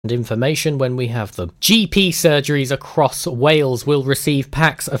information when we have them. GP surgeries across Wales will receive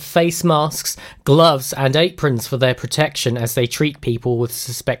packs of face masks, gloves and aprons for their protection as they treat people with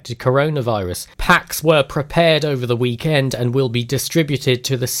suspected coronavirus. Packs were prepared over the weekend and will be distributed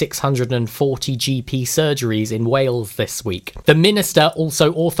to the 640 GP surgeries in Wales this week. The minister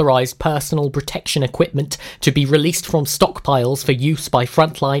also authorised personal protection equipment to be released from stockpiles for use by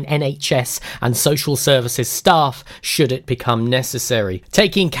frontline NHS and social services staff should it become necessary.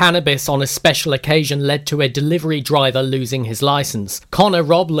 Taking cannabis on a special occasion led to a delivery driver losing his licence. Connor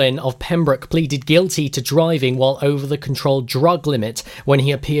Roblin of Pembroke pleaded guilty to driving while over the controlled drug limit when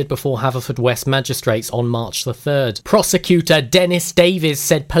he appeared before Haverfordwest magistrates on March the 3rd. Prosecutor Dennis Davies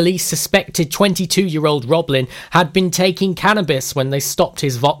said police suspected 22-year-old Roblin had been taking cannabis when they stopped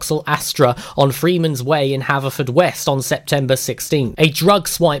his Vauxhall Astra on Freeman's Way in Haverfordwest on September 16. A drug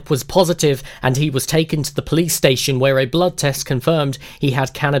swipe was positive and he was taken to the police station where a blood test confirmed he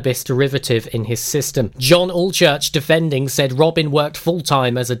had cannabis derivative in his system. John Allchurch, defending, said Robin worked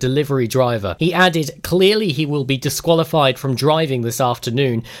full-time as a delivery driver. He added, clearly he will be disqualified from driving this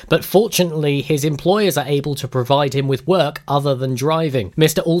afternoon, but fortunately his employers are able to provide him with work other than driving.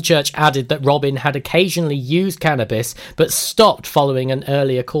 Mr. Allchurch added that Robin had occasionally used cannabis but stopped following an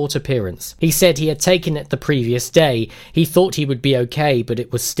earlier court appearance. He said he had taken it the previous day. He thought he would be okay, but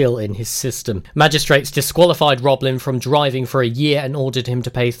it was still in his system. Magistrates disqualified Roblin from driving for a year and ordered him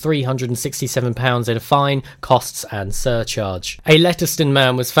to pay £367 in a fine, costs and surcharge. A Letterston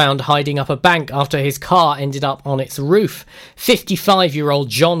man was found hiding up a bank after his car ended up on its roof. 55-year-old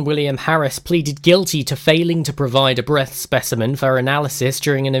John William Harris pleaded guilty to failing to provide a breath specimen for analysis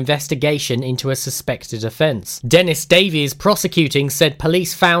during an investigation into a suspected offence. Dennis Davies, prosecuting, said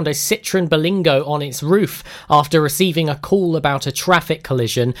police found a Citroen Berlingo on its roof after receiving a call about a traffic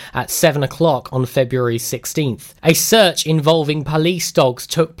collision at 7 o'clock on February 16th. A search involving police dogs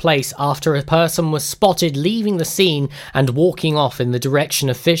took place after a person was spotted leaving the scene and walking off in the direction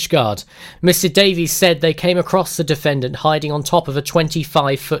of Fishguard. Mr. Davies said they came across the defendant hiding on top of a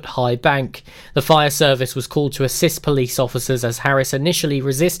 25-foot high bank. The fire service was called to assist police officers as Harris initially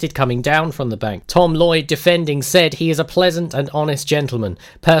resisted coming down from the bank. Tom Lloyd, defending, said he is a pleasant and honest gentleman.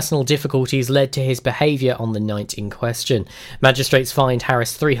 Personal difficulties led to his behaviour on the night in question. Magistrates fined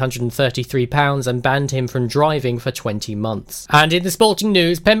Harris £333 and banned him from driving for 20 months. And in the sporting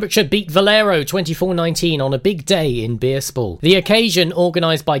news, Pembrokeshire beat Valero 24-19 on a big day in Beerspall. The occasion,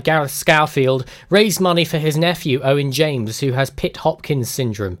 organised by Gareth Scowfield, raised money for his nephew Owen James, who has Pitt-Hopkins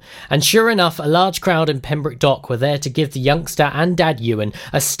syndrome. And sure enough, a large crowd in Pembroke Dock were there to give the youngster and Dad Ewan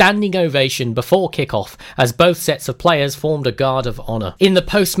a standing ovation before kick-off, as both sets of players formed a guard of honour. In the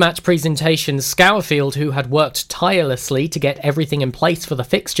post-match presentation, Scowfield, who had worked tirelessly to get everything in place for the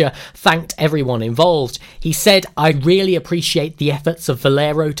fixture, thanked everyone involved. He said, "I really appreciate the efforts of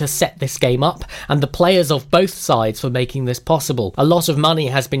Valero to set this game up and the players of both sides for making this possible. A lot of money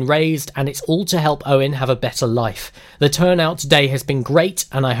has been raised and it's all to help Owen have a better life. The turnout today has been great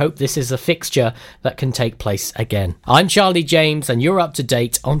and I hope this is a fixture that can take place again." I'm Charlie James and you're up to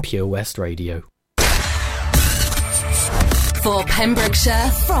date on Pure West Radio. For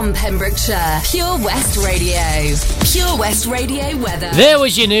Pembrokeshire, from Pembrokeshire, Pure West Radio. Pure West Radio weather. There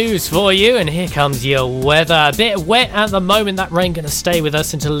was your news for you, and here comes your weather. A bit wet at the moment. That rain going to stay with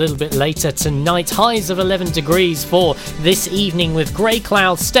us until a little bit later tonight. Highs of 11 degrees for this evening, with grey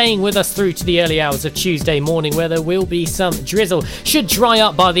clouds staying with us through to the early hours of Tuesday morning, where there will be some drizzle. Should dry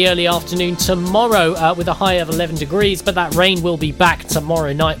up by the early afternoon tomorrow with a high of 11 degrees, but that rain will be back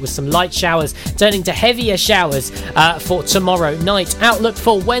tomorrow night with some light showers turning to heavier showers for tomorrow night. Outlook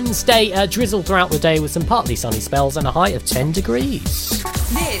for Wednesday, drizzle throughout the day with some partly sunny spells and a high of 10 degrees.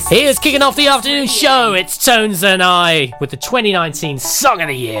 Here's kicking off the afternoon show. It's Tones and I with the 2019 Song of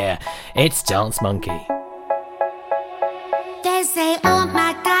the Year. It's Dance Monkey. They say, oh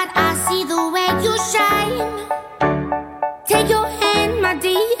my God, I see the way you shine. Take your hand, my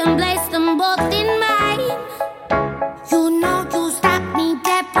dear, and place them both in mine. You know you stopped me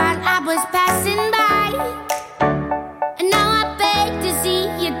dead while I was passing by.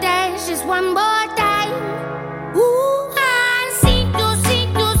 One more time. Ooh, I see you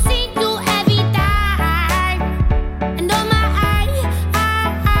every time. And oh my, I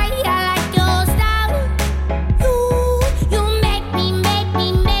like your style. You make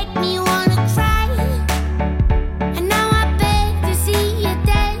me wanna try.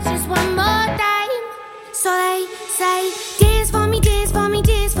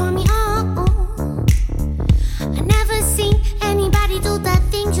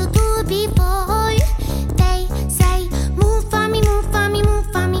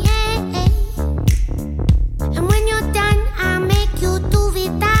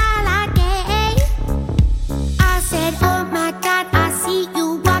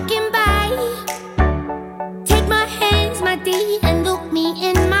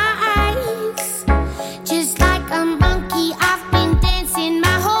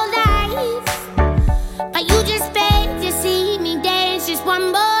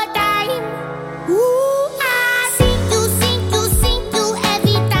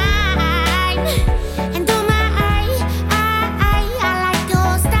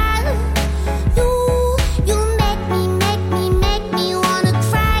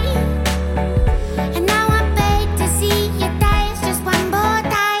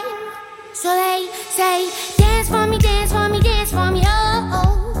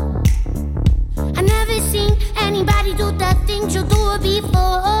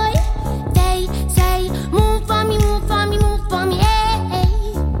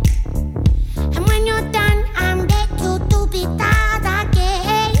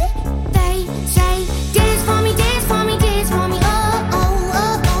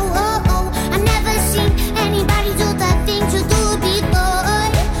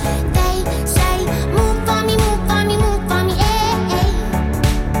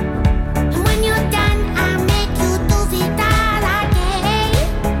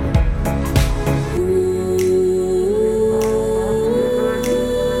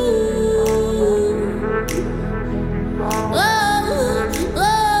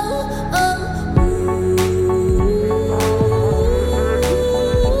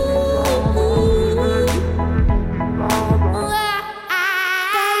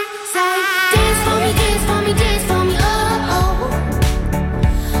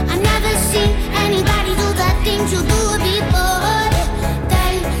 things you do before.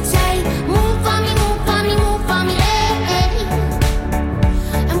 They say, move for me, move for me, move for me, hey.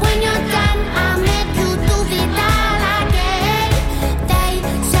 And when you're done, I'll make you do it all again. They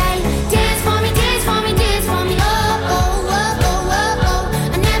say, dance for me, dance for me, dance for me, oh, oh, oh, oh, oh,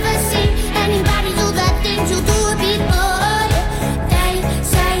 oh. I never seen anybody do the things you do before. They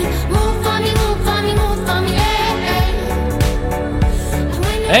say, move for me, move for me, move for me, hey.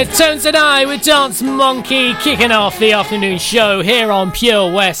 It's Tones and I with Dance Monkey kicking off the afternoon show here on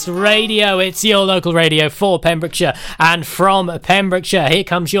Pure West Radio. It's your local radio for Pembrokeshire and from Pembrokeshire. Here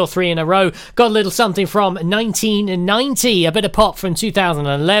comes your three in a row. Got a little something from 1990, a bit of pop from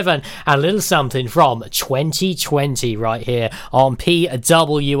 2011, and a little something from 2020 right here on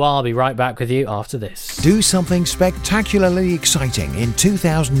PWR. I'll be right back with you after this. Do something spectacularly exciting in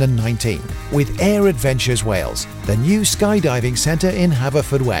 2019 with Air Adventures Wales, the new skydiving centre in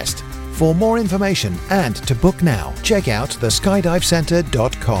Haverfordwest. For more information and to book now, check out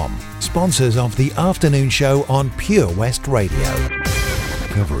theskydivecentre.com. Sponsors of the afternoon show on Pure West Radio.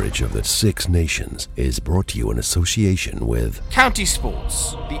 Coverage of the Six Nations is brought to you in association with County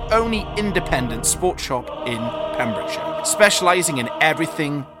Sports, the only independent sports shop in Pembrokeshire, specialising in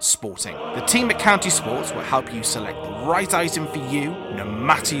everything sporting. The team at County Sports will help you select the right item for you, no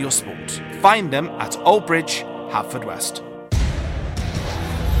matter your sport. Find them at Old Bridge, Haverfordwest.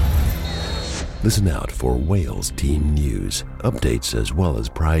 Listen out for Wales team news, updates as well as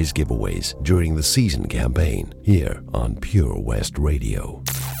prize giveaways during the season campaign here on Pure West Radio.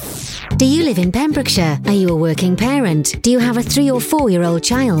 Do you live in Pembrokeshire? Are you a working parent? Do you have a 3 or 4-year-old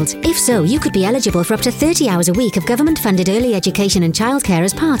child? If so, you could be eligible for up to 30 hours a week of government-funded early education and childcare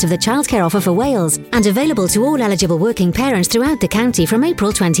as part of the Childcare Offer for Wales, and available to all eligible working parents throughout the county from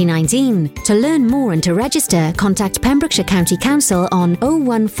April 2019. To learn more and to register, contact Pembrokeshire County Council on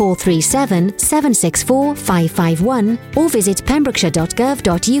 01437 764 551 or visit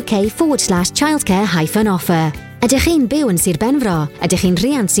pembrokeshire.gov.uk/childcare-offer. Ydych chi'n byw yn Sir Benfro? Ydych chi'n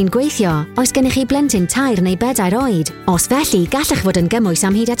rhiant sy'n gweithio? Oes gennych chi blentyn tair neu 4 oed? Os felly, gallech fod yn gymwys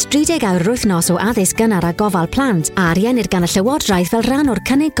am hyd at 30 awr wythnos o addysg gynnar a gofal plant a ariennir gan y Llywodraeth fel rhan o'r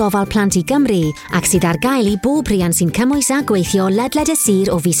cynnig gofal plant i Gymru, ac sydd ar gael i bob rhiant sy'n cymwys a gweithio ledled y sir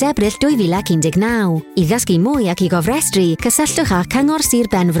o fis Ebrill 2019. I ddysgu mwy ac i gofrestru, cysylltwch â Cyngor Sir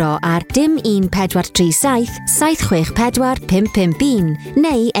Benfro ar dim 1437 764 551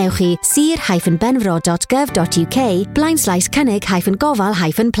 neu ewch i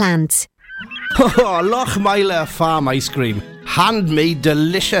sir-benfro.gov.uk/cynnig-gofal-plant. Oh, Lochmeyler Farm Ice Cream. Handmade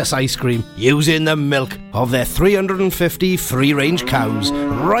delicious ice cream using the milk of their 350 free-range cows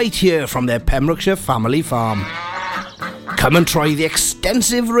right here from their Pembrokeshire family farm. Come and try the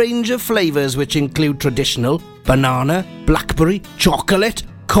extensive range of flavours which include traditional, banana, blackberry, chocolate,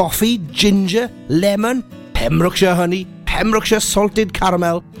 coffee, ginger, lemon, Pembrokeshire honey, Pembrokeshire salted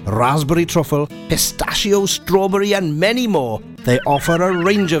caramel, raspberry truffle, pistachio, strawberry and many more. They offer a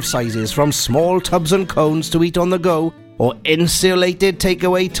range of sizes from small tubs and cones to eat on the go or insulated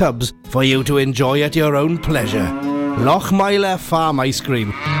takeaway tubs for you to enjoy at your own pleasure. Lochmeyler Farm Ice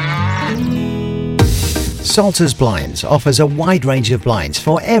Cream. Salters Blinds offers a wide range of blinds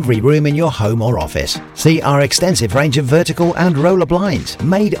for every room in your home or office. See our extensive range of vertical and roller blinds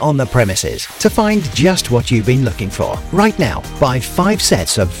made on the premises to find just what you've been looking for. Right now, buy 5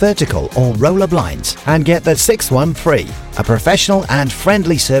 sets of vertical or roller blinds and get the 6th one free. A professional and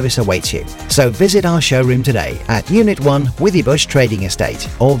friendly service awaits you. So visit our showroom today at Unit 1 Withybush Trading Estate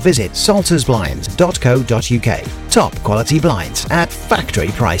or visit saltersblinds.co.uk. Top quality blinds at factory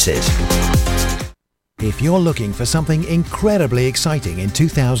prices. If you're looking for something incredibly exciting in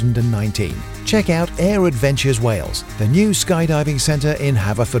 2019, check out Air Adventures Wales, the new skydiving centre in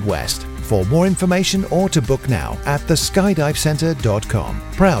Haverfordwest. For more information or to book now at theskydivecentre.com.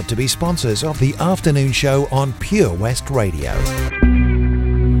 Proud to be sponsors of the afternoon show on Pure West Radio.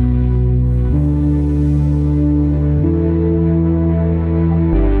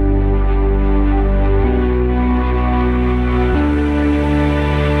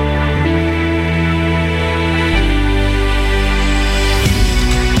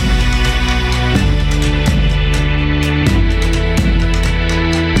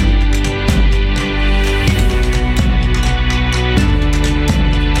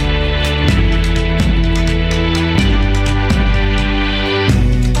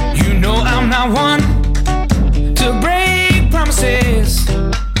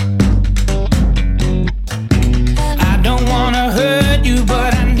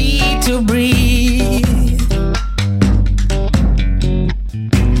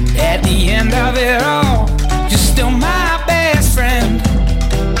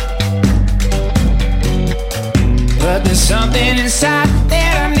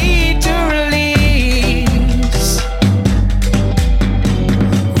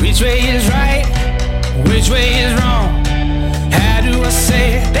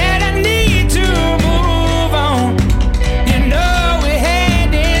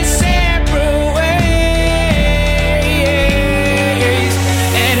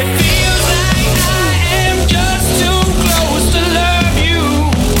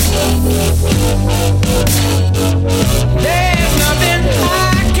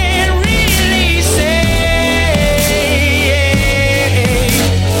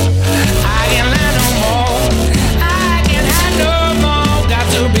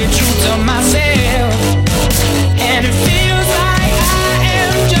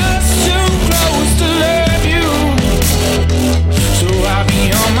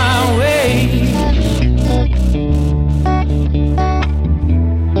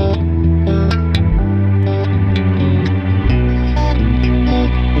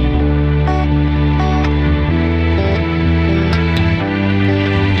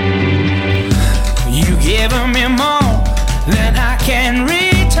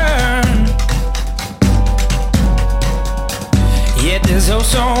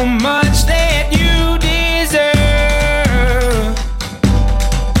 so much that you deserve.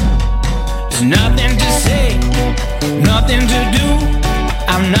 There's nothing to say, nothing to do,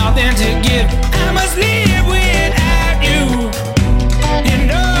 I've nothing to give. I must live without you. You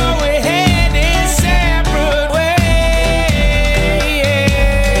know we're heading separate ways,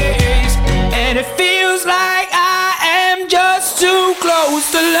 and it feels like I am just too close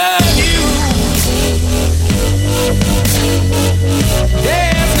to love you.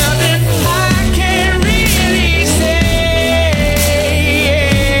 There's nothing I can really say.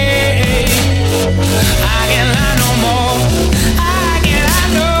 I can't lie no more, I can't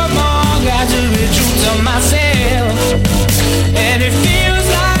lie no more. Got to be true to myself, and it feels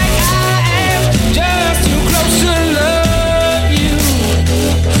like I am just too close to love you.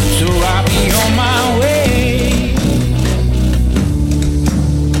 So I'll be on my way.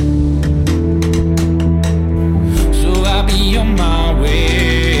 So I'll be on my way.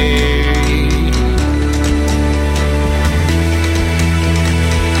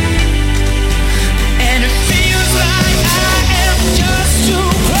 And it feels like I am just too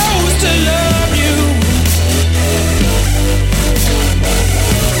close to love you.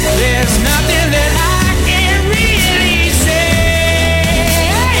 There's nothing that I can really say.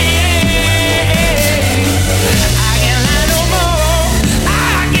 I can't lie no more,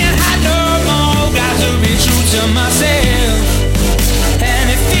 I can't hide no more. Got to be true to myself, and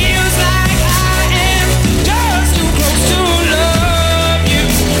it feels like I am just too close to love you.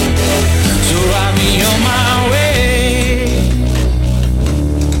 So I'll be on my way.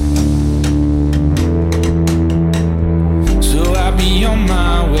 So I'll be on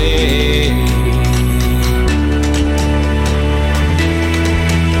my way.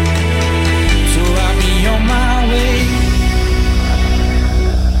 So I'll be on my way.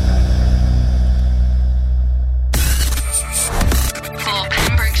 For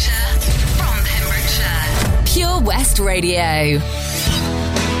Pembrokeshire, from Pembrokeshire. Pure West Radio.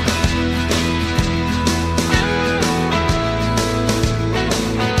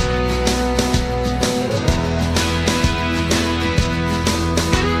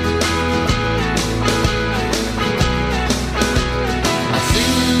 I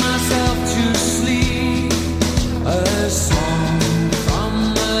sing myself to sleep, a song from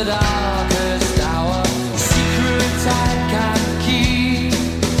the darkest hour, secret I can keep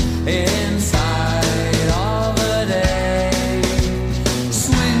inside of a day.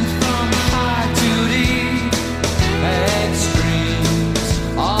 Swing from high to deep, extremes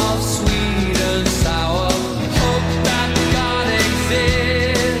of sweet and sour. Hope that God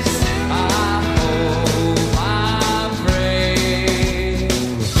exists. I hope, I pray.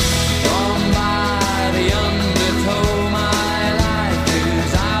 From by the undertow, my life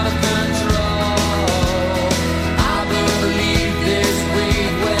is out of control. I believe this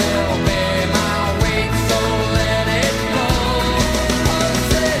wave will bear my weight, so let it go. Oh,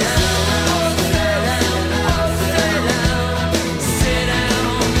 sit down, sit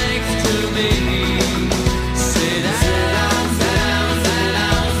down next to me. Sit down,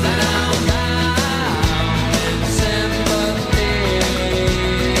 in sympathy.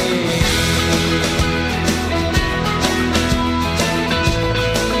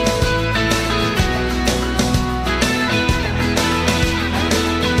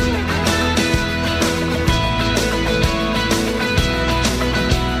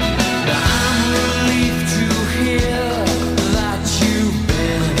 I'm relieved to hear that you've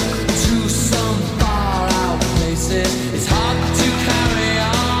been to some far out places. It's hard to carry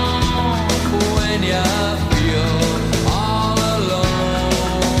on when you feel all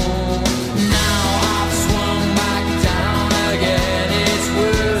alone. Now I've swung back down again. It's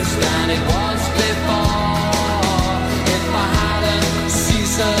worse than it was before. If I hadn't seen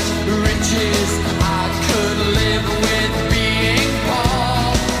such riches, I could live with being poor.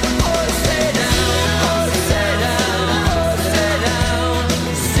 Oh, sit down, sit down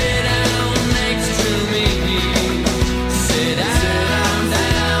next to me. Sit down,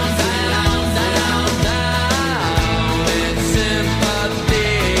 in sympathy.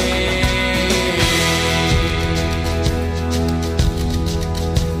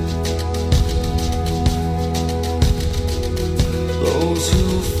 Those who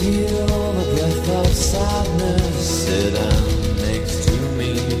feel the breath of sadness, sit down next to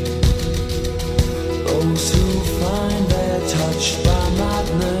me. Those who find they're touched by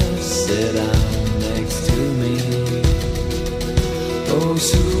madness, sit down next to me. Those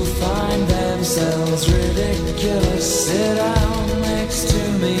who find themselves ridiculous, sit down next to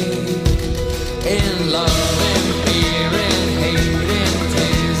me. In love, in fear, in hate, in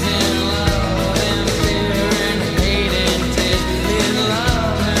tears, in love, in fear, in hate, in tears, in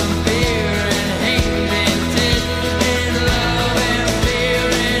love, in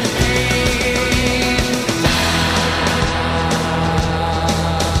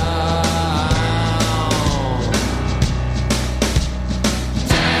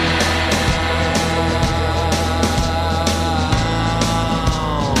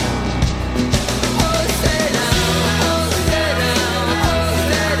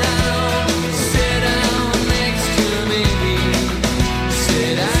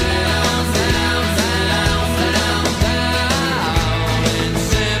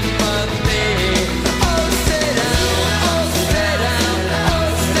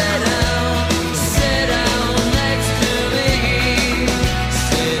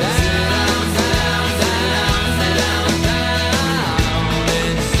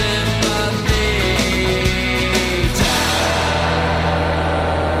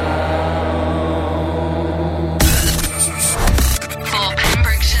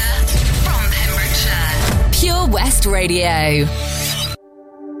Radio.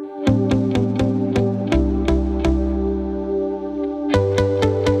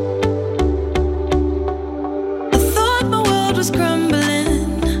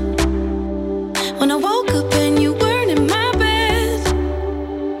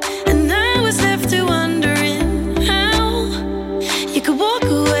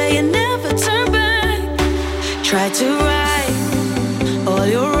 Tried to right all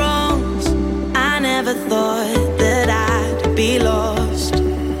your wrongs. I never thought that I'd be lost,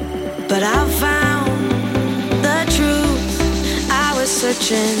 but I found the truth. I was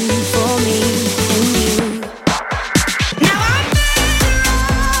searching for me in you.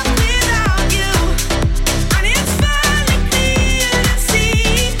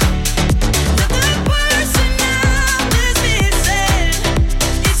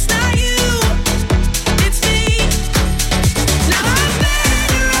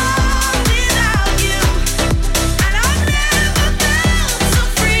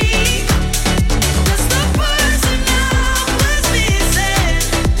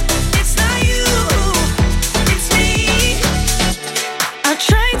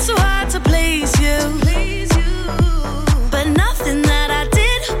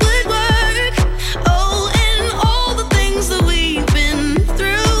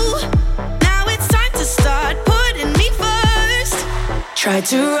 Tried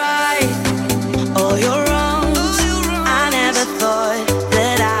to right all your wrongs. I never thought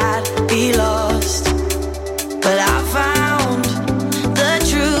that I'd be lost, but I found the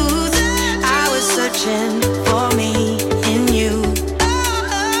truth. I was searching for me in you.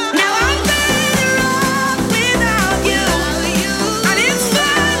 Now I'm better off without you, and it's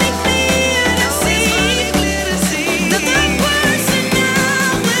finally clear to see that the person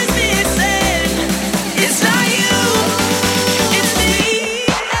I was missing, it's not you.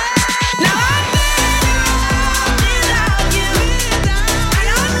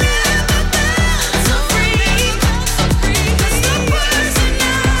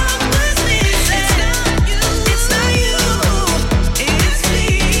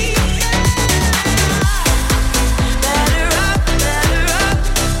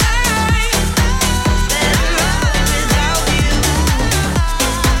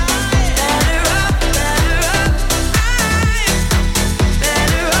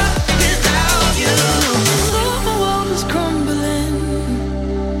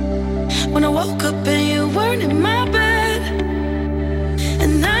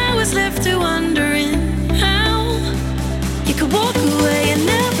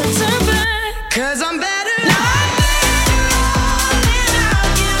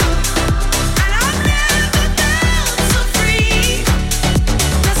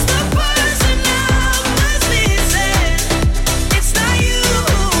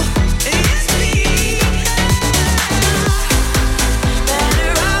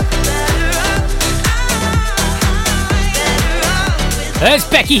 There's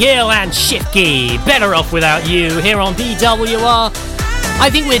Becky Hill and Shifky. Better Off Without You here on BWR. I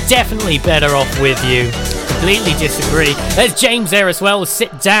think we're definitely better off with you. Completely disagree. There's James there as well.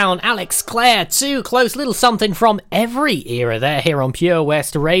 Sit Down. Alex Clare too. Close little something from every era there here on Pure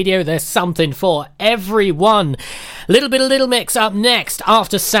West Radio. There's something for everyone. Little bit of Little Mix up next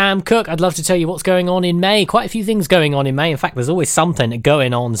after Sam Cooke. I'd love to tell you what's going on in May. Quite a few things going on in May. In fact, there's always something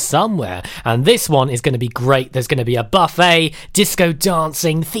going on somewhere. And this one is going to be great. There's going to be a buffet, disco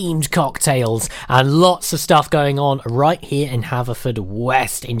dancing, themed cocktails, and lots of stuff going on right here in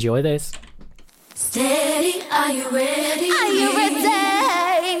Haverfordwest. Enjoy this. Steady, are you ready? Are you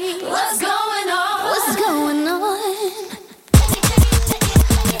ready? What's going on? What's going on?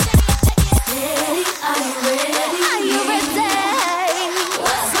 Steady, are you ready? Are you ready?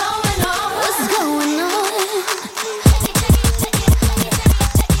 What's going on? What's going on?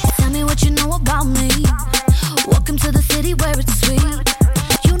 Tell me what you know about me. Welcome to the city where it's sweet.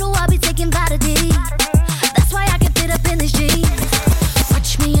 You know I'll be taking Vitamin. That's why I can fit up in this jeans.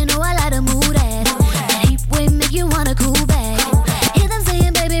 Watch me, you know I like to move that. Make you wanna cool back. Hear them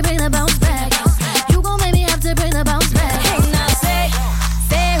saying, baby, bring the bounce back. You gon' make me have to bring the bounce back. Hey, now say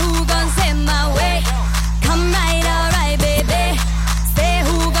who gon' send my way? Come right, alright, baby. Say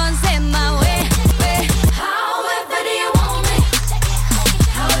who gon' send my way? However do you want me?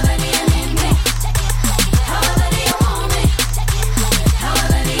 However do you need me? However do you want me?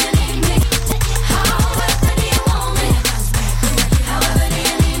 However do you need me? However do you want me? However do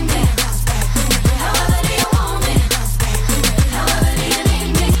you need me? However do you want me? However do you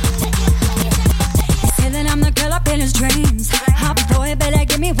need me? Say that I'm the girl up in his dreams. Hot boy, better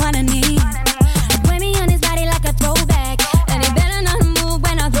give me what I need. Wear me on his body like a throwback, and he better not move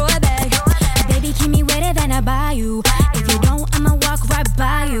when I throw it back. Baby, keep me wetter than I buy you.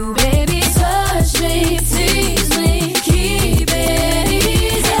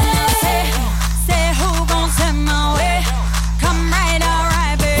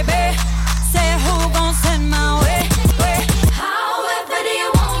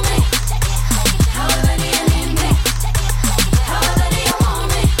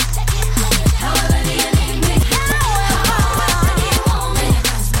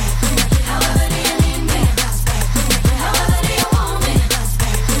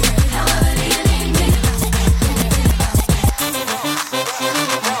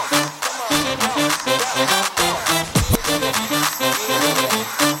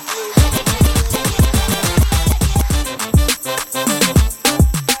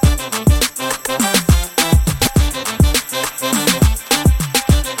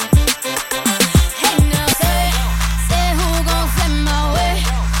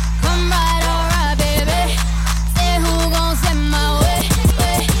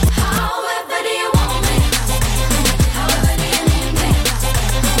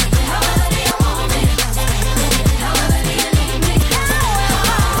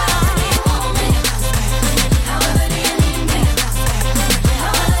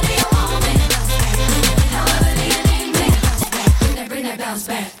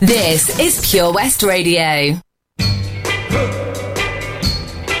 This is Pure West Radio.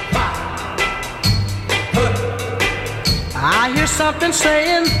 I hear something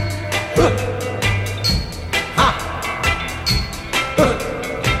saying, Well,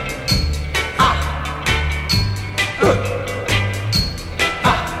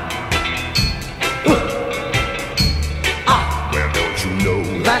 don't you know?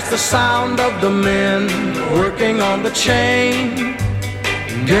 that's the sound of the men working on the chain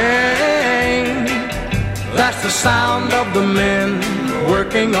gang. That's the sound of the men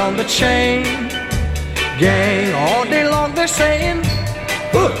working on the chain gang. All day long they're saying,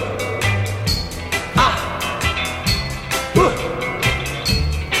 Well,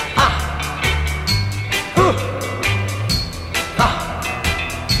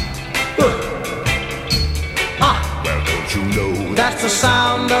 don't you know? that's the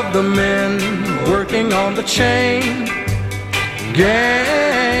sound of the men working on the chain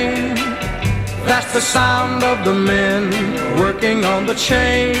gang. That's the sound of the men working on the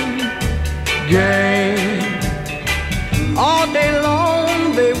chain gang. All day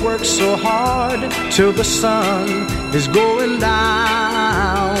long they work so hard till the sun is going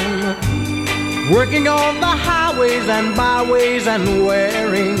down, working on the highways and byways and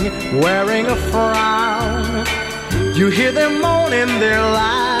wearing a frown. You hear them moaning their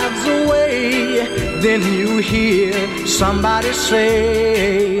lives away, then you hear somebody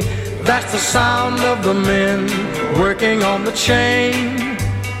say, that's the sound of the men working on the chain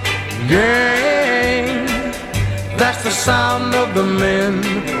gang. That's the sound of the men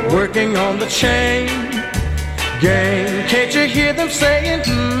working on the chain gang. Can't you hear them saying,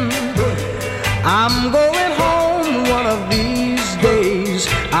 I'm going home one of these days.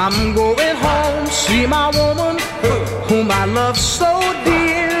 I'm going home, see my woman whom I love so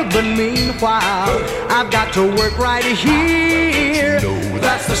dear. But meanwhile, I've got to work right here.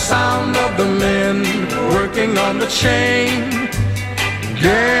 That's the sound of the men working on the chain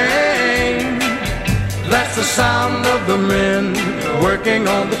gang. That's the sound of the men working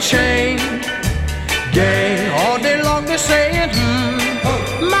on the chain gang. All day long they're saying,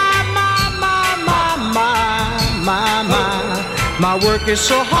 my work is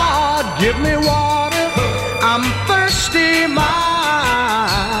so hard, give me water, I'm thirsty,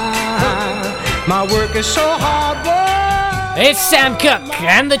 my work is so hard, boy. It's Sam Cooke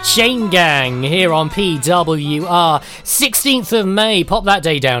and the Chain Gang here on PWR. 16th of May, pop that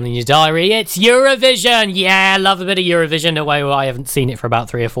day down in your diary. It's Eurovision. Yeah, love a bit of Eurovision. No way, I haven't seen it for about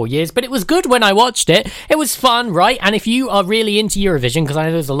 3 or 4 years, but it was good when I watched it. It was fun, right? And if you are really into Eurovision, because I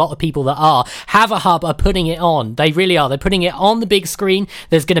know there's a lot of people that are, Have a Hub are putting it on. They really are. They're putting it on the big screen.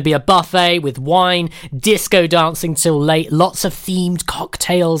 There's going to be a buffet with wine, disco dancing till late, lots of themed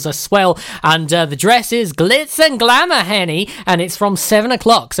cocktails as well. And the dress is glitz and glamour, Henny. And it's from 7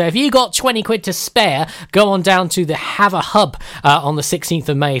 o'clock. So if you got 20 quid to spare, go on down to the Have a Hub on the 16th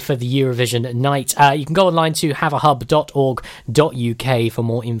of May for the Eurovision night. You can go online to haveahub.org.uk for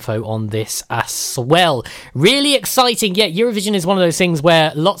more info on this as well. Really exciting. Yeah, Eurovision is one of those things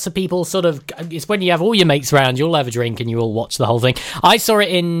where lots of people sort of, it's when you have all your mates around, you'll have a drink and you all watch the whole thing. I saw it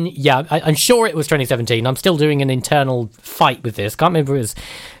in, I'm sure it was 2017. I'm still doing an internal fight with this. Can't remember if it was,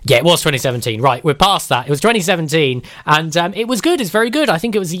 it was 2017. Right, we're past that. It was 2017 and it was good. It's very good. I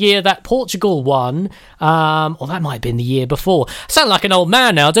think it was the year that Portugal won, or that might have been the year before. I sound like an old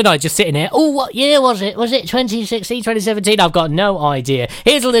man now, don't I? Just sitting here. Oh, what year was it? Was it 2016, 2017? I've got no idea.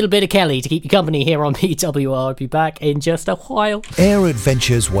 Here's a little bit of Kelly to keep you company here on PWR. I'll be back in just a while. Air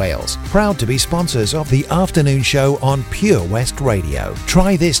Adventures Wales, proud to be sponsors of the afternoon show on Pure West Radio.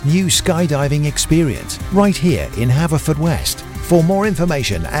 Try this new skydiving experience right here in Haverfordwest. For more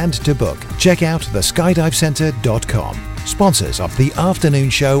information and to book, check out theskydivecentre.com. Sponsors of the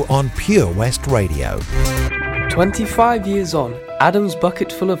afternoon show on Pure West Radio. 25 years on, Adam's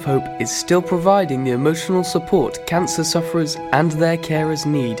Bucket Full of Hope is still providing the emotional support cancer sufferers and their carers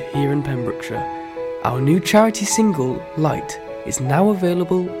need here in Pembrokeshire. Our new charity single, Light, is now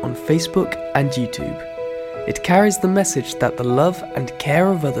available on Facebook and YouTube. It carries the message that the love and care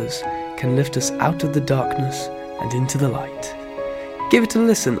of others can lift us out of the darkness and into the light. Give it a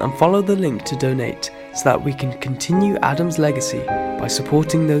listen and follow the link to donate so that we can continue Adam's legacy by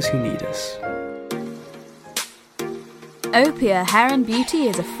supporting those who need us. Opia Hair and Beauty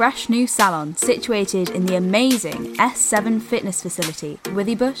is a fresh new salon situated in the amazing S7 Fitness Facility,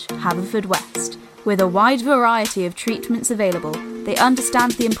 Withybush, Haverfordwest. With a wide variety of treatments available, they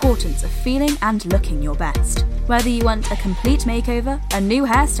understand the importance of feeling and looking your best. Whether you want a complete makeover, a new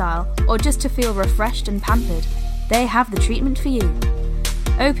hairstyle, or just to feel refreshed and pampered, they have the treatment for you.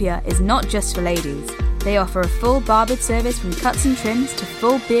 Opia is not just for ladies. They offer a full barbered service from cuts and trims to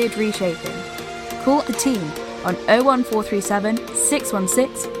full beard reshaping. Call the team on 01437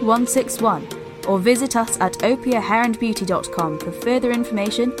 616 161 or visit us at opiahairandbeauty.com for further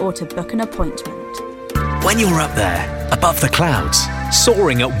information or to book an appointment. When you're up there, above the clouds,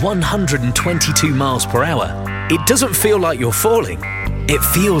 soaring at 122 miles per hour, it doesn't feel like you're falling. It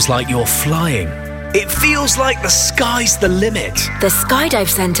feels like you're flying. It feels like the sky's the limit. The Skydive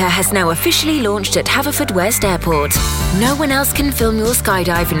Centre has now officially launched at Haverfordwest Airport. No one else can film your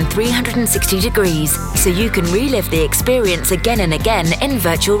skydive in 360 degrees, so you can relive the experience again and again in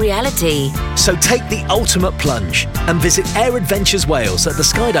virtual reality. So take the ultimate plunge and visit Air Adventures Wales at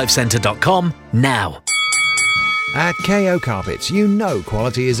theskydivecentre.com now. At KO Carpets, you know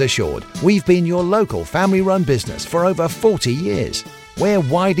quality is assured. We've been your local family-run business for over 40 years. We're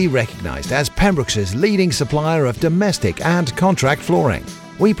widely recognised as Pembrokeshire's leading supplier of domestic and contract flooring.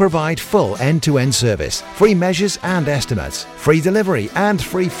 We provide full end-to-end service, free measures and estimates, free delivery and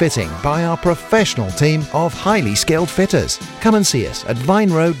free fitting by our professional team of highly skilled fitters. Come and see us at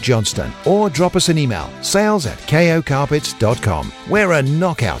Vine Road, Johnston, or drop us an email, sales@kocarpets.com. We're a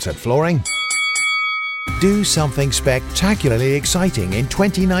knockout at flooring. Do something spectacularly exciting in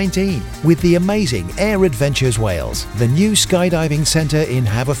 2019 with the amazing Air Adventures Wales, the new skydiving centre in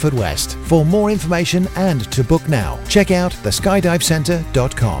Haverfordwest. For more information and to book now, check out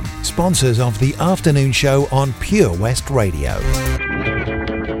theskydivecentre.com. Sponsors of the afternoon show on Pure West Radio.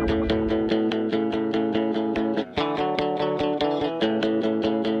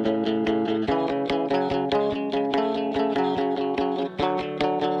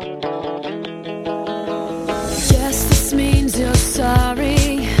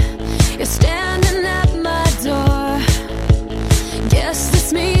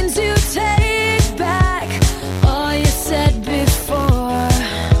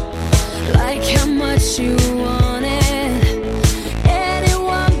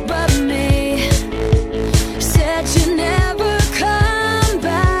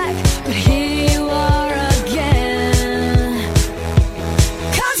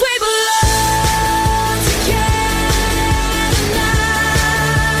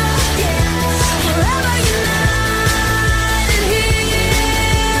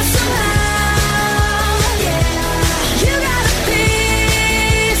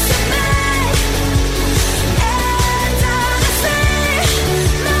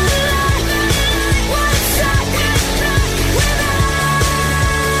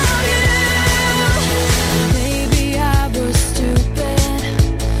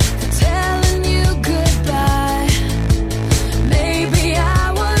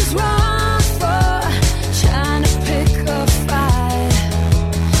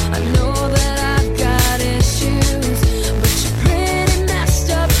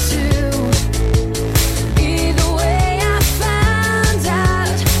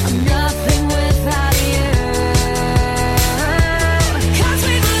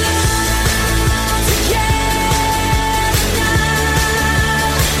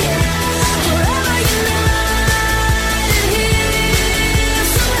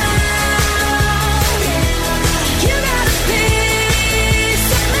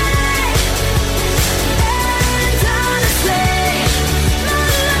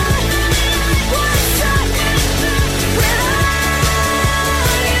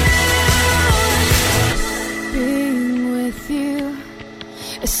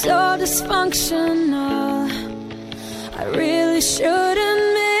 dysfunctional. I really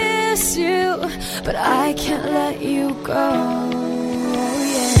shouldn't miss you, but I can't let you go.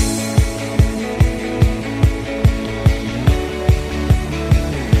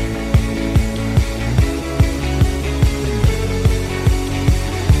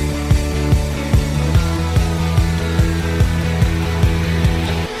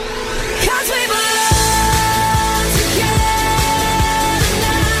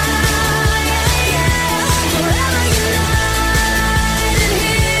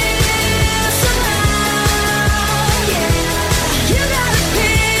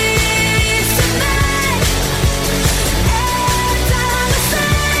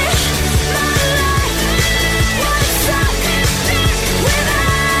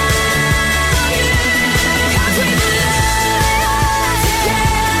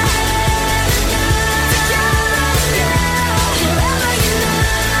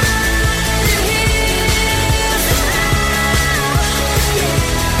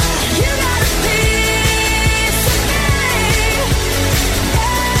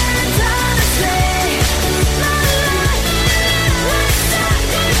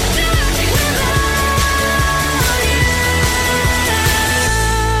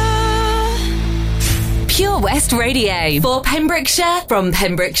 West Radio for Pembrokeshire from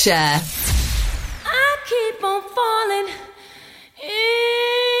Pembrokeshire. I keep on falling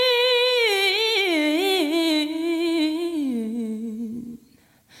in,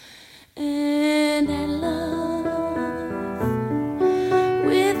 and I love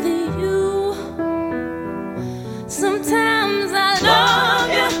with you. Sometimes I love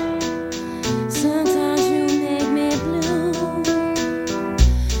you, sometimes you make me blue.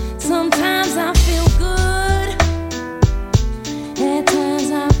 Sometimes I feel good, at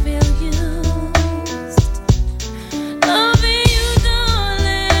times I feel used. Loving you,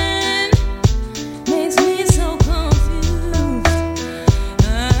 darling, makes me so confused.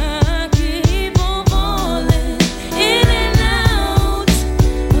 I keep on falling in and out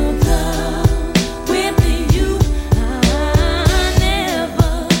of love with you. I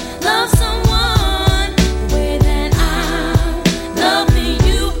never loved someone the way that I'm loving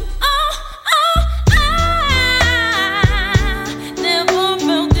you. Oh, I never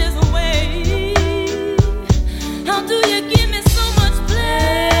felt this way. How do you give me so much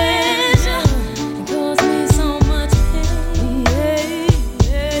pleasure and cause me so much pain?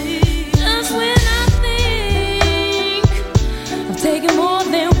 Just when I think I'm taking more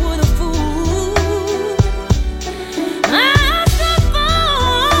than would a fool, I start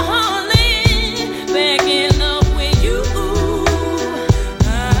falling back in love with you. I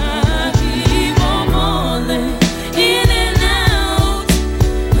keep on falling in and out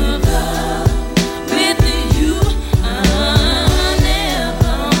of love with you. I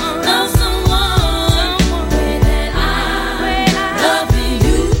never loved someone the way that I love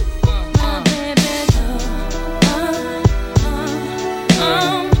you.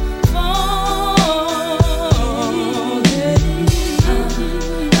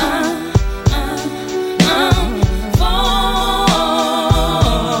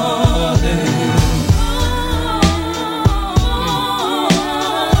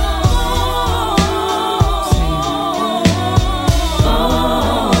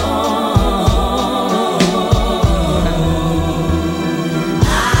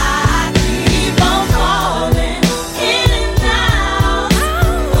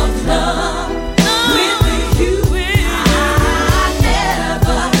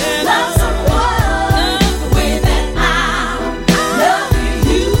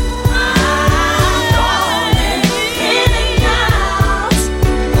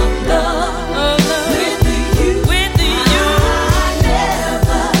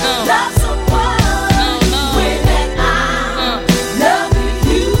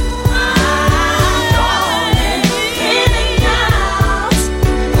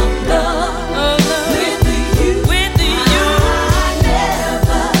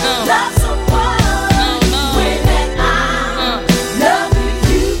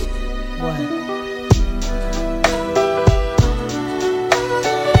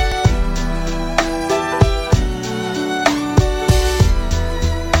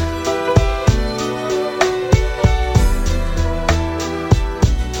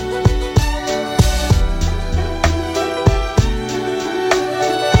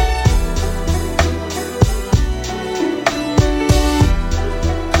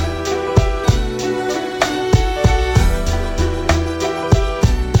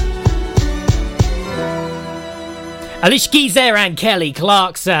 Alicia Keys there and Kelly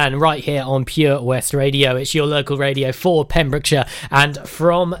Clarkson right here on Pure West Radio. It's your local radio for Pembrokeshire and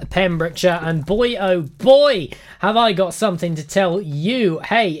from Pembrokeshire. And boy, oh boy, have I got something to tell you.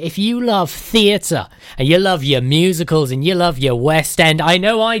 Hey, if you love theatre and you love your musicals and you love your West End, I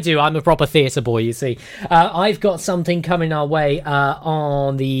know I do. I'm a proper theatre boy, you see. I've got something coming our way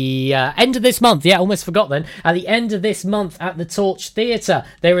on the end of this month. Yeah, almost forgot then. At the end of this month at the Torch Theatre,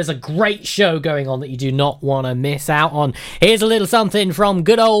 there is a great show going on that you do not want to miss out on. Here's a little something from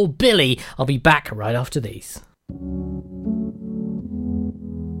good old Billy. I'll be back right after these.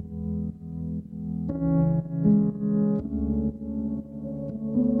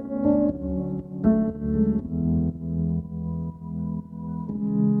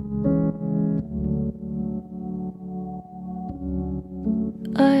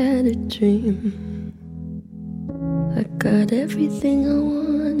 I had a dream. I got everything I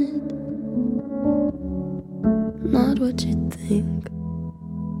wanted. Not what you think.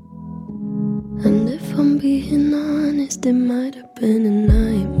 And if I'm being honest, it might have been a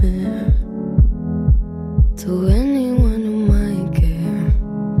nightmare to anyone who might care.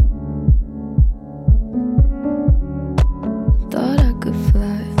 Thought I could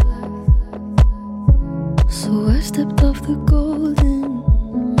fly, so I stepped off the golden.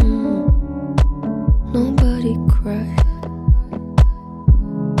 Nobody cried,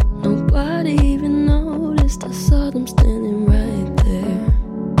 nobody even noticed us.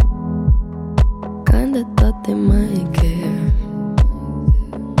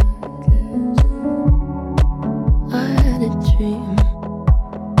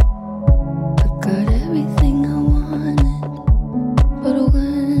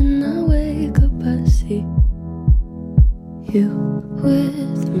 you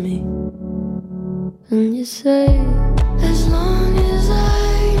with me. And you say, as long as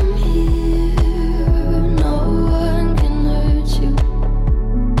I'm here, no one can hurt you.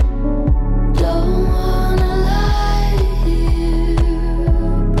 Don't wanna lie here,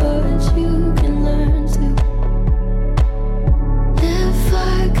 but you can learn to. If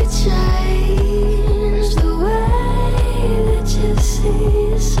I could change the way that you see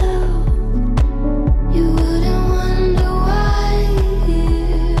yourself, you wouldn't wonder why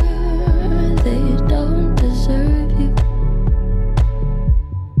they don't deserve you.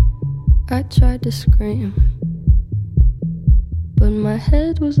 I tried to scream, but my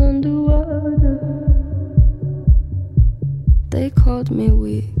head was underwater. They called me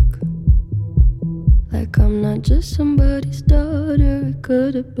weak, like I'm not just somebody's daughter. It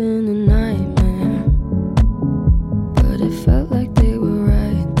could have been a nightmare, but it felt like they were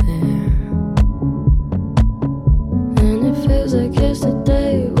right there. And it feels like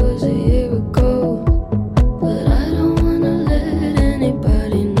yesterday was a year ago, but I don't wanna let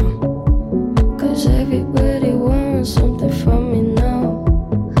anybody know, 'cause everybody wants something from me now,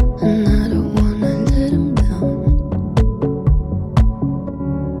 and I don't wanna let them down.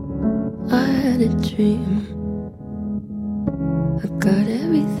 I had a dream, I got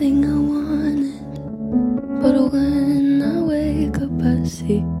everything I wanted, but when I wake up I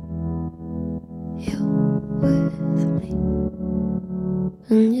see you with me.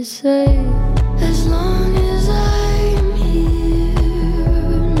 And you say, as long as I'm here,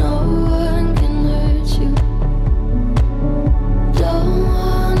 no one can hurt you. Don't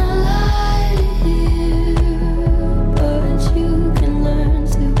wanna lie here, but you can learn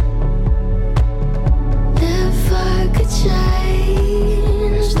to. If I could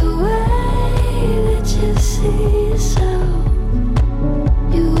change the way that you see yourself,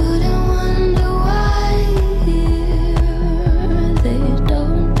 you wouldn't wonder why they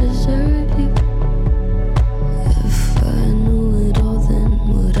don't deserve you. If I knew it all, then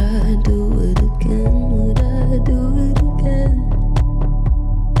would I do it again? Would I do it again?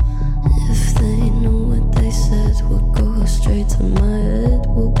 If they knew what they said would go straight to my head,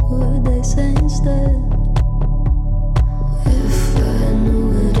 what would they say instead? If I knew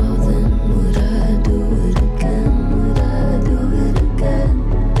it all, then would I do it again? Would I do it again?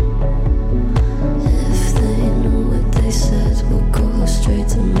 If they knew what they said would go straight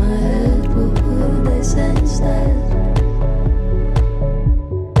to my head, what would they say instead?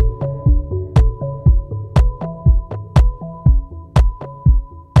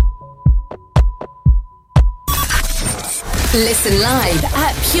 Listen live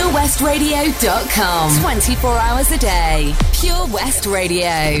at purewestradio.com. 24 hours a day. Pure West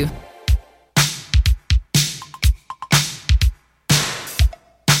Radio.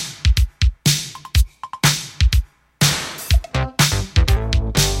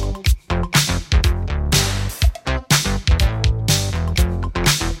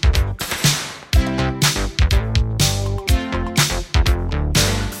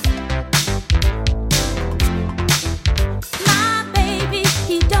 My baby,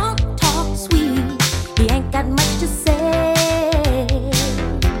 he don't talk sweet. He ain't got much to say.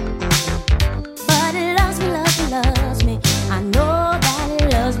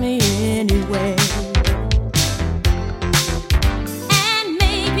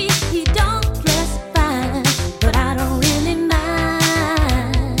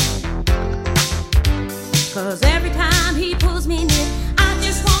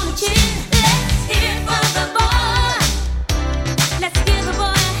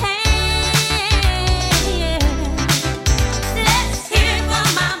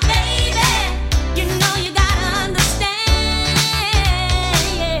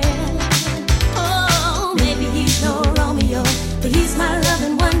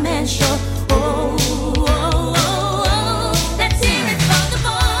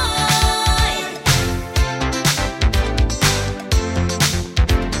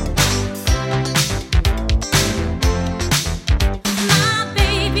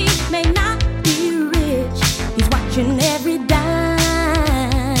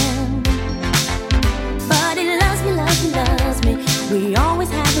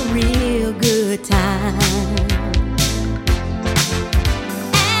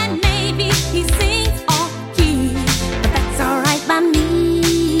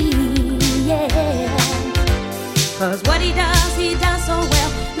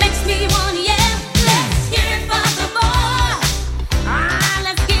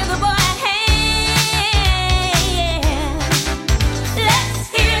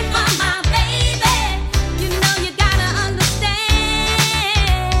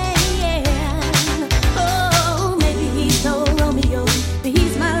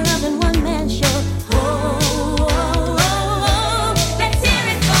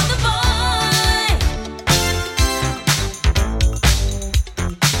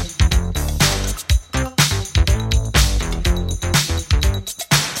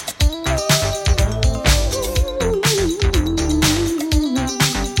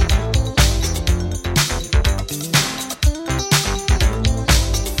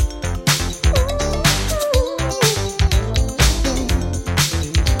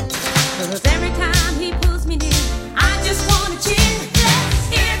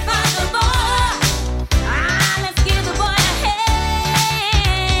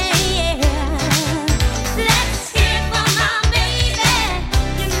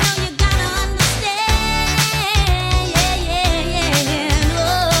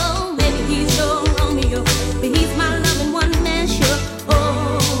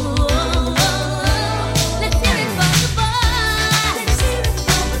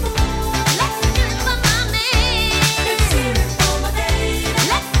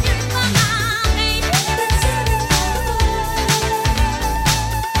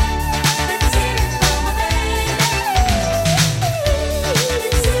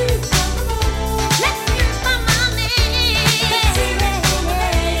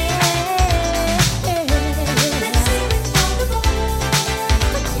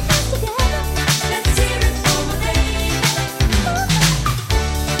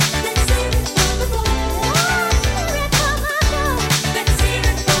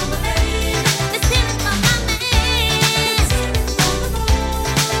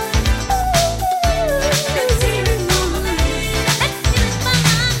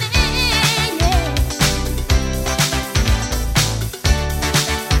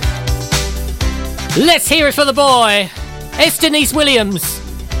 Let's hear it for the boy. It's Denise Williams,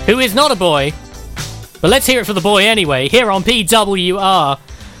 who is not a boy. But let's hear it for the boy anyway, here on PWR.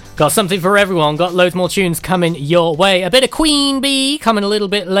 Got something for everyone, got loads more tunes coming your way. A bit of Queen Bee coming a little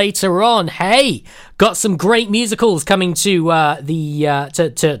bit later on. Hey, got some great musicals coming to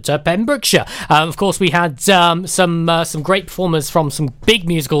Pembrokeshire. Of course, we had some great performers from some big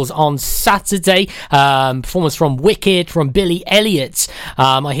musicals on Saturday. Performers from Wicked, from Billy Elliot.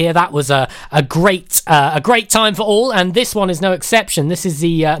 I hear that was a great time for all, and this one is no exception. This is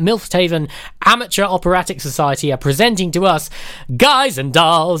the Milford Haven Amateur Operatic Society presenting to us Guys and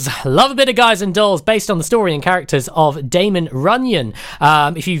Dolls. Love a bit of Guys and Dolls, based on the story and characters of Damon Runyon.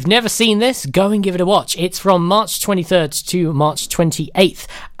 If you've never seen this, go and give it a watch. It's from March 23rd to March 28th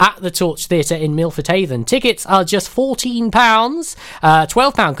at the Torch Theatre in Milford Haven. Tickets are just £14,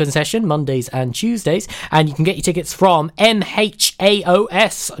 £12 concession Mondays and Tuesdays, and you can get your tickets from mhaos.co.uk.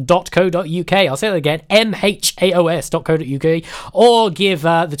 I'll say that again, mhaos.co.uk, or give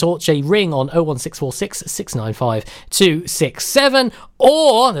the Torch a ring on 01646 695 267,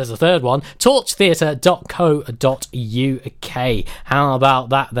 or there's a third one, torchtheatre.co.uk. How about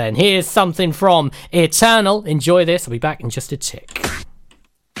that then? Here's something from Eternal. Enjoy this. I'll be back in just a tick.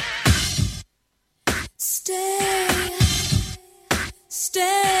 Stay.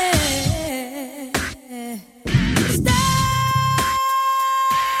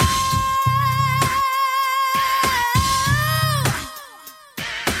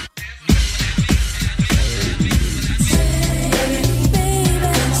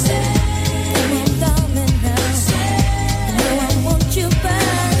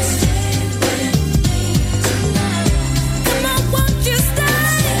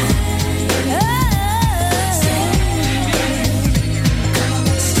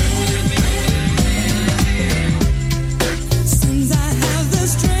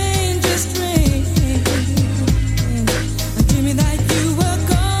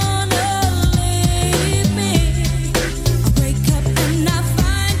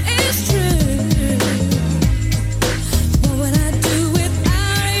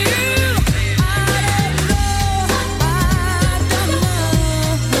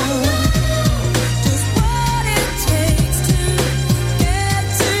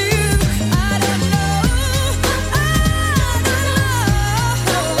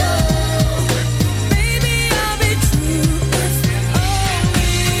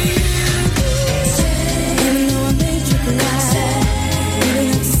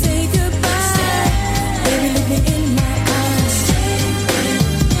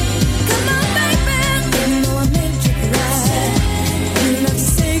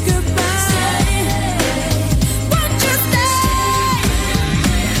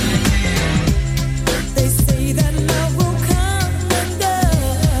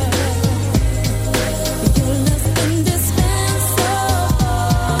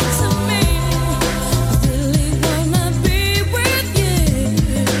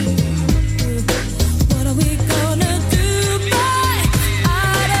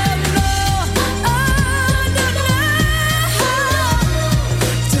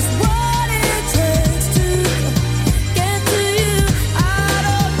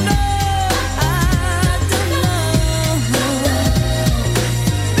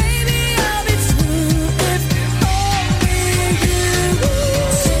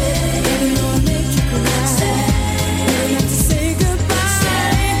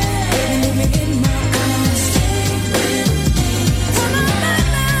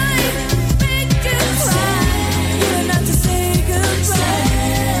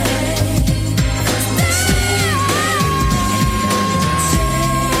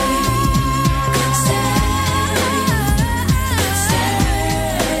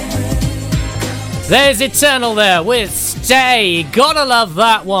 There's Eternal there with Stay. Gotta love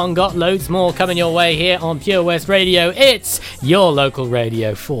that one. Got loads more coming your way here on Pure West Radio. It's your local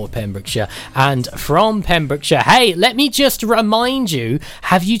radio for Pembrokeshire and from Pembrokeshire. Hey, let me just remind you,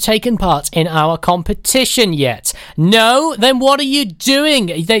 have you taken part in our competition yet? No? Then what are you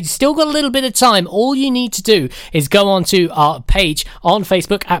doing? They've still got a little bit of time. All you need to do is go onto our page on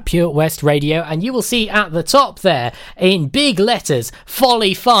Facebook at Pure West Radio, and you will see at the top there in big letters,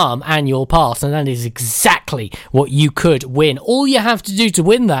 Folly Farm Annual Pass, and that is exactly what you could could win. All you have to do to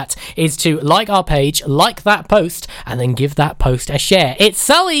win that is to like our page, like that post, and then give that post a share. It's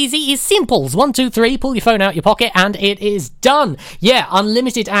so easy, it's simple. 1, 2, 3, pull your phone out your pocket and it is done. Yeah,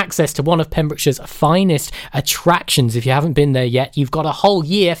 unlimited access to one of Pembrokeshire's finest attractions. If you haven't been there yet, you've got a whole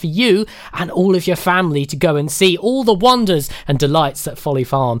year for you and all of your family to go and see all the wonders and delights that Folly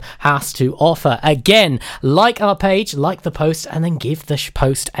Farm has to offer. Again, like our page, like the post, and then give the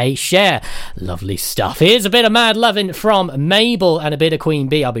post a share. Lovely stuff. Here's a bit of mad loving from Mabel and a bit of Queen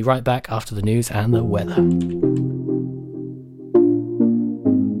Bee. I'll be right back after the news and the weather.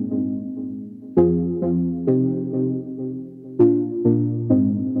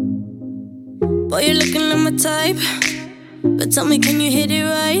 Boy, you're looking like my type, but tell me, can you hit it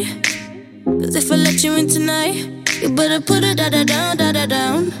right? Cause if I let you in tonight, you better put it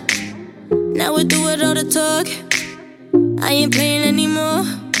down. Now we do it all the talk, I ain't playing anymore.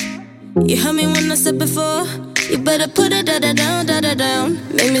 You heard me when I said before, you better put it down.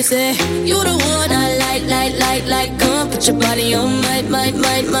 Make me say, you the one I like. Come put your body on might.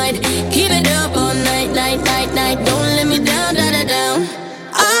 Keep it up all night. Don't let me down.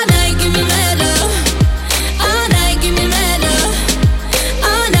 All night, give me mad love. All night, give me mad love.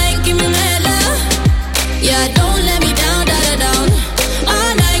 All night, give me mad love. Yeah, don't let me down.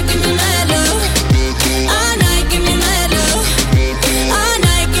 All night, give me mad love. All night, give me mad love. All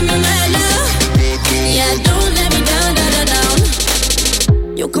night, give me mad love. Yeah, don't let me down.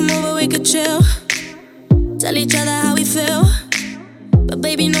 You come over, we could chill. Tell each other how we feel. But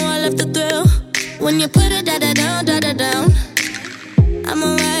baby, know I love the thrill. When you put it down. I'm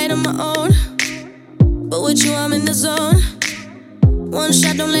alright on my own, but with you I'm in the zone. One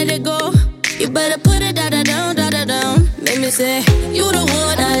shot, don't let it go. You better put it down. Make me say, you the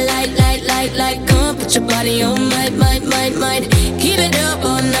one I like. Come put your body on might. Keep it up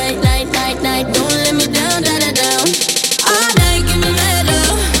all night. Don't let me down. All night, give me mad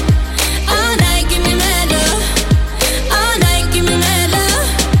love. All night, give me mad love. All night, give me mad love.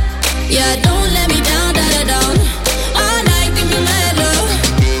 Yeah, don't let me down. All night, give me mad love.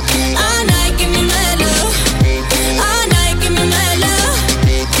 All night, give me mad love. All night, give me mad love.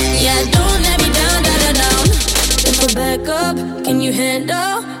 Yeah, don't let me down. If I back up, can you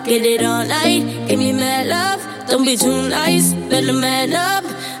handle? Get it all night, give me mad love. Don't be too nice, better man up.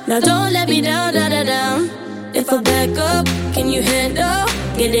 Now don't let me down. If I back up, can you handle?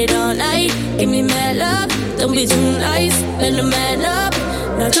 Get it all night, give me mad love. Don't be too nice, better man up.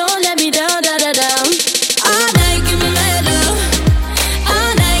 Now don't let me down. All night, give me mad love.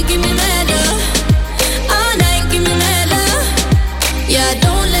 All night, give me mad love. All night, give me mad love. Yeah,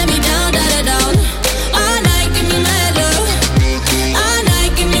 don't let me down. All night, give me mad love. All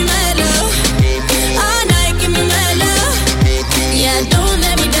night, give me mad love. All night, give me mad love. Yeah, don't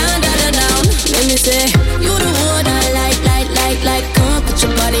let me down. Let me say, you the one I like. Come put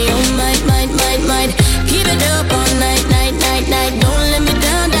your body on might. Keep it up all night. Don't let me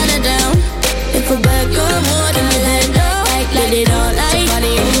down. If I back up, what in your head up? Let it all night.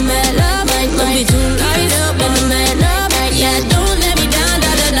 Body on mad love. Don't be too nice up in the mad up. Yeah, don't let me down.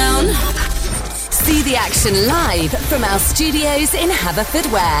 See the action live from our studios in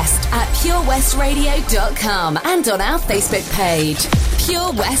Haverfordwest at purewestradio.com and on our Facebook page,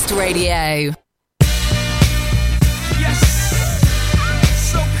 Pure West Radio.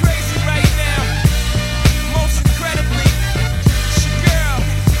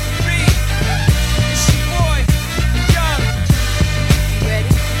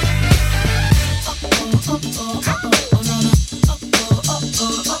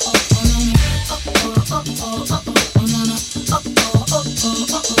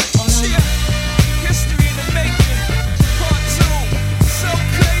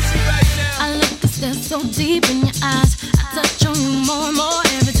 So deep in your eyes, I touch on you more and more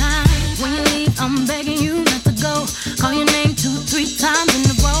every time. When you leave, I'm begging you not to go. Call your name 2-3 times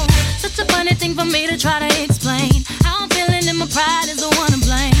in a row. Such a funny thing for me to try to explain. How I'm feeling and my pride is the one to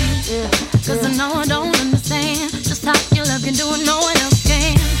blame. Cause I know I don't understand just how your love can do it, no one else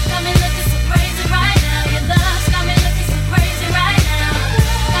can. Got me looking so crazy right now. Your love got me looking so crazy right now.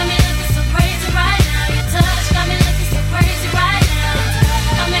 Got me looking so crazy right now. Your touch got me looking so crazy right now.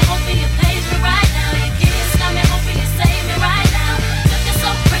 Got me hoping you page me right now. Got me hoping you save me right now. Looking so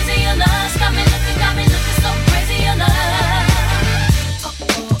crazy, your love got me looking so crazy, your love.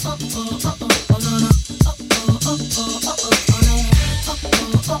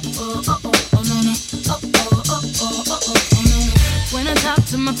 When I talk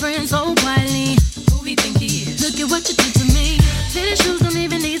to my friends so quietly, who we think he is? Look at what you did to me. Fitted shoes don't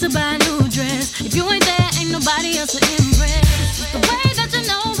even need to buy a new dress. If you ain't there, ain't nobody else to impress. It's the way that you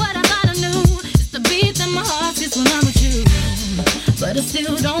know what I thought I knew. It's the beat that my heart gets when I'm with you. but I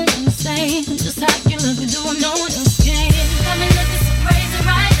still don't understand just how you look doing no one else can. Got me looking so crazy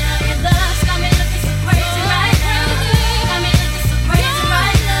right now. Your love's got me looking so crazy right now. Got me looking so crazy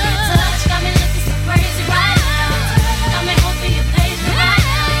right now. Your touch got me looking so crazy right now. Got me hoping you page me right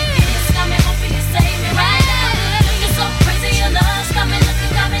now. Your kiss got me hoping you save me right now. Looking so crazy, your love's got me looking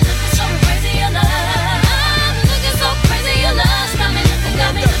so crazy, your love. I'm looking so crazy, your love's got me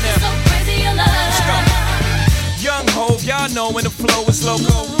looking so crazy, your love. Young Hov, y'all know when the flow is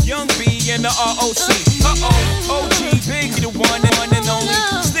loco. Young B and the ROC. OG, Biggie, the one and only.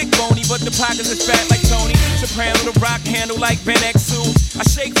 Stick bony, but the pockets is fat like Tony. Soprano, the rock handle like Ben X2. I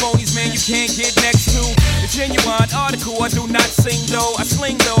shake phonies, man, you can't get next to. The genuine article, I do not sing though. I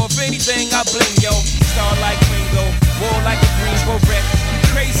sling though, if anything, I bling yo. Star like Ringo, war like a Greensboro wreck.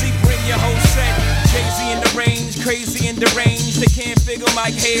 Crazy, bring your whole set. Jay-Z in the range, crazy in the range. They can't figure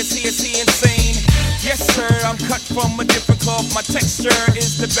Mike, hey, is he insane? Yes, sir, I'm cut from a different cloth. My texture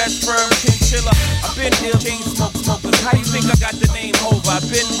is the best firm chinchilla. I've been ill, chain smokers. How you think I got the name over? I've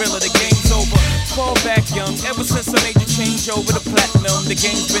been realer, the game's over. Fall back young, ever since I made the change over to platinum, the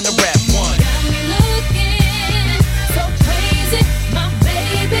game's been a rap one. Got me looking so crazy, my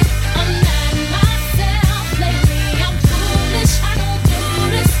baby. I'm not myself lately. I'm foolish, I don't do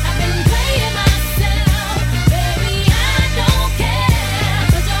this. I've been playing myself, baby. I don't care,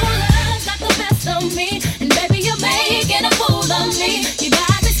 'cause your love's got the best of me, and baby you're making a fool of me. You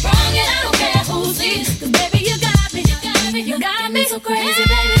got me sprung and I don't care who sees, 'cause baby you got me so crazy,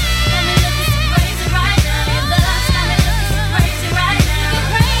 baby. Got me looking so crazy right now. Your love's got me looking so crazy right now.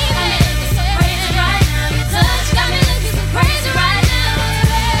 Got me looking so crazy right now. Your touch got me looking so crazy right now.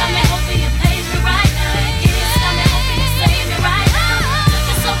 Got me hoping you page me right now. Your kiss got me hoping you save me right now.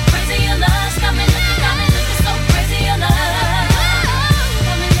 Looking so crazy, your love's got me looking so crazy, your love.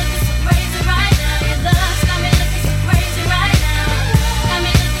 Got me looking so crazy right now. Your love's got me looking so crazy right now. Got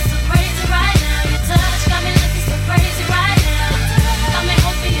me looking so crazy right now. Your touch got me looking so crazy right now. Got me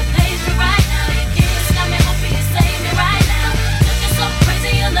hoping you page me right now. Your kiss got me hoping you save me right now. Looking so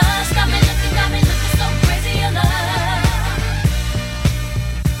crazy, your love's got me looking so crazy, your love.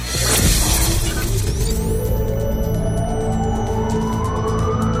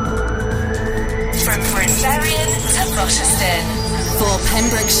 From Prince Arian to Rochester. For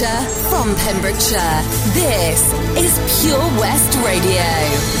Pembrokeshire, from Pembrokeshire, this is Pure West Radio.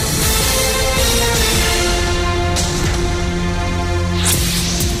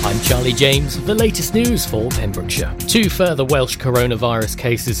 I'm Charlie James. The latest news for Pembrokeshire. 2 further Welsh coronavirus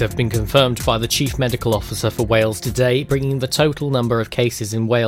cases have been confirmed by the Chief Medical Officer for Wales today, bringing the total number of cases in Wales